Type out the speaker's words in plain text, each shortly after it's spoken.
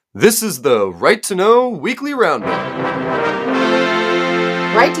This is the Right to Know Weekly Roundup.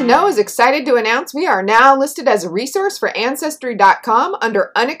 Right to Know is excited to announce we are now listed as a resource for Ancestry.com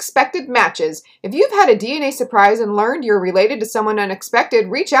under Unexpected Matches. If you've had a DNA surprise and learned you're related to someone unexpected,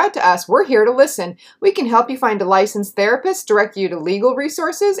 reach out to us. We're here to listen. We can help you find a licensed therapist, direct you to legal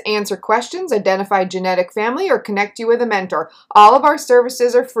resources, answer questions, identify genetic family, or connect you with a mentor. All of our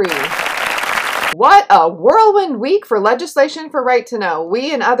services are free. What a whirlwind week for legislation for Right to Know.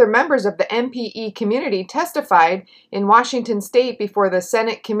 We and other members of the MPE community testified in Washington State before the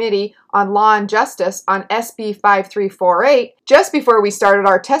Senate Committee on Law and Justice on SB 5348. Just before we started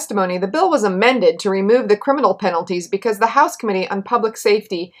our testimony, the bill was amended to remove the criminal penalties because the House Committee on Public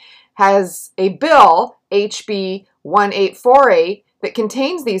Safety has a bill, HB 1848, that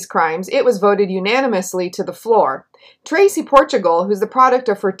contains these crimes. It was voted unanimously to the floor. Tracy Portugal, who's the product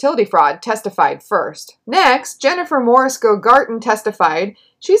of fertility fraud, testified first. Next, Jennifer Morris-Go-Garten testified.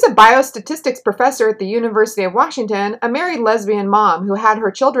 She's a biostatistics professor at the University of Washington, a married lesbian mom who had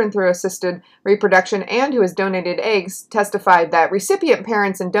her children through assisted reproduction and who has donated eggs, testified that recipient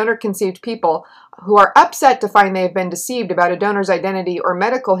parents and donor-conceived people who are upset to find they have been deceived about a donor's identity or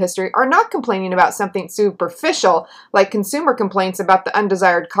medical history are not complaining about something superficial like consumer complaints about the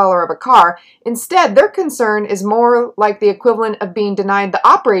undesired color of a car. Instead, their concern is more like the equivalent of being denied the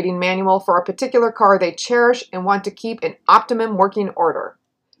operating manual for a particular car they cherish and want to keep in optimum working order.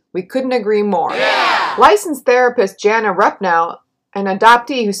 We couldn't agree more. Yeah! Licensed therapist Jana Rupnow, an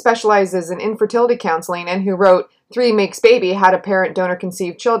adoptee who specializes in infertility counseling and who wrote 3 Makes Baby, How to Parent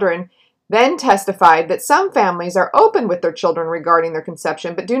Donor-Conceived Children, then testified that some families are open with their children regarding their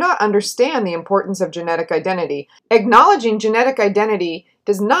conception but do not understand the importance of genetic identity. Acknowledging genetic identity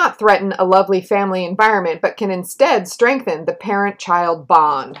does not threaten a lovely family environment but can instead strengthen the parent-child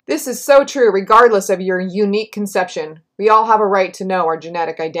bond. This is so true regardless of your unique conception. We all have a right to know our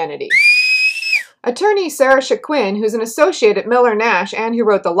genetic identity. Attorney Sarah Shaquin, who's an associate at Miller Nash and who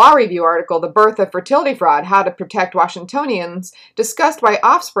wrote the law review article, The Birth of Fertility Fraud, How to Protect Washingtonians, discussed why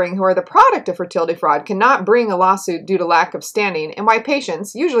offspring who are the product of fertility fraud cannot bring a lawsuit due to lack of standing, and why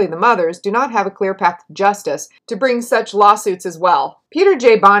patients, usually the mothers, do not have a clear path to justice to bring such lawsuits as well. Peter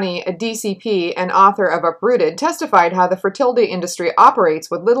J. Bonney, a DCP and author of Uprooted, testified how the fertility industry operates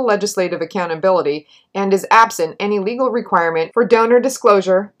with little legislative accountability and is absent any legal requirement for donor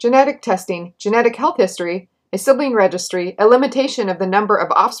disclosure, genetic testing, genetic health history, a sibling registry, a limitation of the number of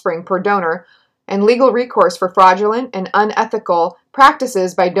offspring per donor, and legal recourse for fraudulent and unethical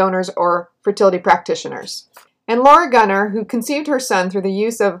practices by donors or fertility practitioners. And Laura Gunner, who conceived her son through the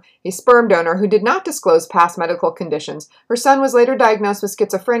use of a sperm donor who did not disclose past medical conditions. Her son was later diagnosed with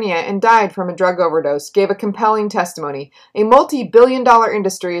schizophrenia and died from a drug overdose, gave a compelling testimony. A multi-billion-dollar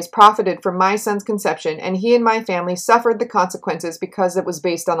industry has profited from my son's conception, and he and my family suffered the consequences because it was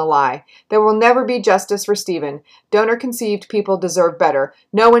based on a lie. There will never be justice for Stephen. Donor-conceived people deserve better.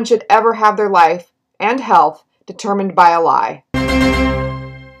 No one should ever have their life and health determined by a lie.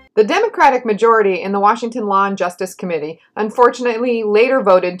 The Democratic majority in the Washington Law and Justice Committee unfortunately later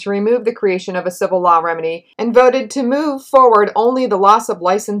voted to remove the creation of a civil law remedy and voted to move forward only the loss of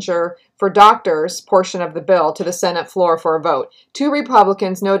licensure for doctors portion of the bill to the Senate floor for a vote. 2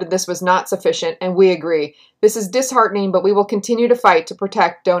 Republicans noted this was not sufficient, and we agree. This is disheartening, but we will continue to fight to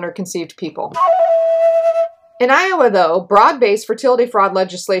protect donor-conceived people. In Iowa, though, broad-based fertility fraud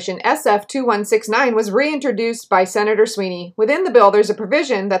legislation SF 2169 was reintroduced by Senator Sweeney. Within the bill, there's a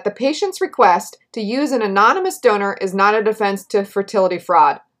provision that the patient's request to use an anonymous donor is not a defense to fertility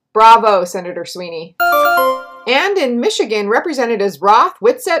fraud. Bravo, Senator Sweeney. And in Michigan, Representatives Roth,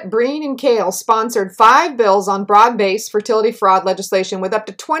 Whitsett, Breen, and Kale sponsored 5 bills on broad-based fertility fraud legislation with up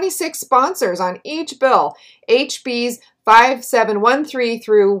to 26 sponsors on each bill, HBs 5713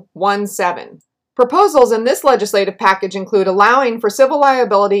 through 17. Proposals in this legislative package include allowing for civil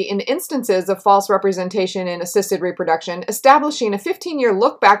liability in instances of false representation in assisted reproduction, establishing a 15-year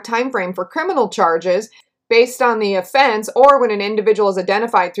look-back timeframe for criminal charges based on the offense or when an individual is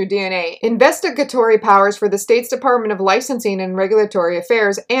identified through DNA, investigatory powers for the state's Department of Licensing and Regulatory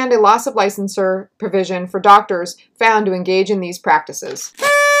Affairs, and a loss of licensure provision for doctors found to engage in these practices.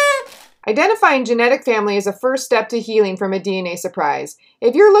 Identifying genetic family is a first step to healing from a DNA surprise.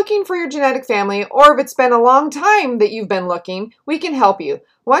 If you're looking for your genetic family, or if it's been a long time that you've been looking, we can help you.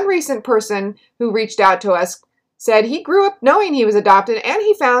 One recent person who reached out to us said he grew up knowing he was adopted and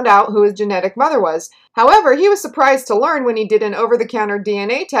he found out who his genetic mother was. However, he was surprised to learn when he did an over-the-counter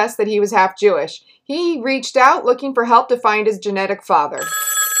DNA test that he was half Jewish. He reached out looking for help to find his genetic father.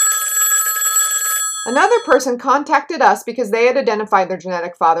 Another person contacted us because they had identified their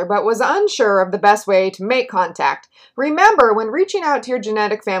genetic father but was unsure of the best way to make contact. Remember, when reaching out to your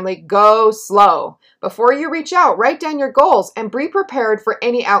genetic family, go slow. Before you reach out, write down your goals and be prepared for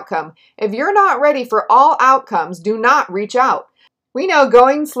any outcome. If you're not ready for all outcomes, do not reach out. We know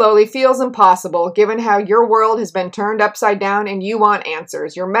going slowly feels impossible given how your world has been turned upside down and you want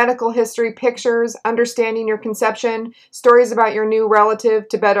answers. Your medical history, pictures, understanding your conception, stories about your new relative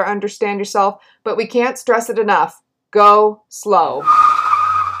to better understand yourself, but we can't stress it enough. Go slow.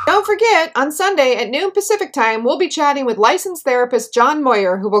 Don't forget, on Sunday at noon Pacific Time, we'll be chatting with licensed therapist John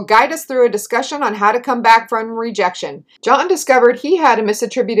Moyer, who will guide us through a discussion on how to come back from rejection. John discovered he had a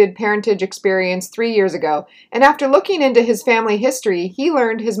misattributed parentage experience 3 years ago, and after looking into his family history, he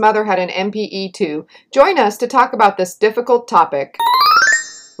learned his mother had an MPE too. Join us to talk about this difficult topic.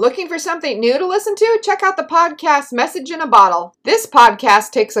 Looking for something new to listen to? Check out the podcast Message in a Bottle. This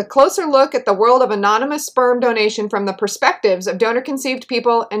podcast takes a closer look at the world of anonymous sperm donation from the perspectives of donor-conceived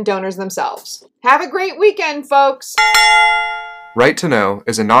people and donors themselves. Have a great weekend, folks! Right to Know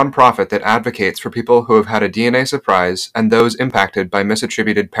is a nonprofit that advocates for people who have had a DNA surprise and those impacted by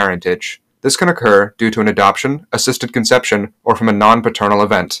misattributed parentage. This can occur due to an adoption, assisted conception, or from a non-paternal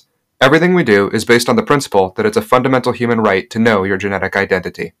event. Everything we do is based on the principle that it's a fundamental human right to know your genetic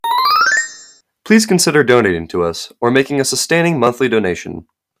identity. Please consider donating to us or making a sustaining monthly donation.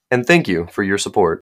 And thank you for your support.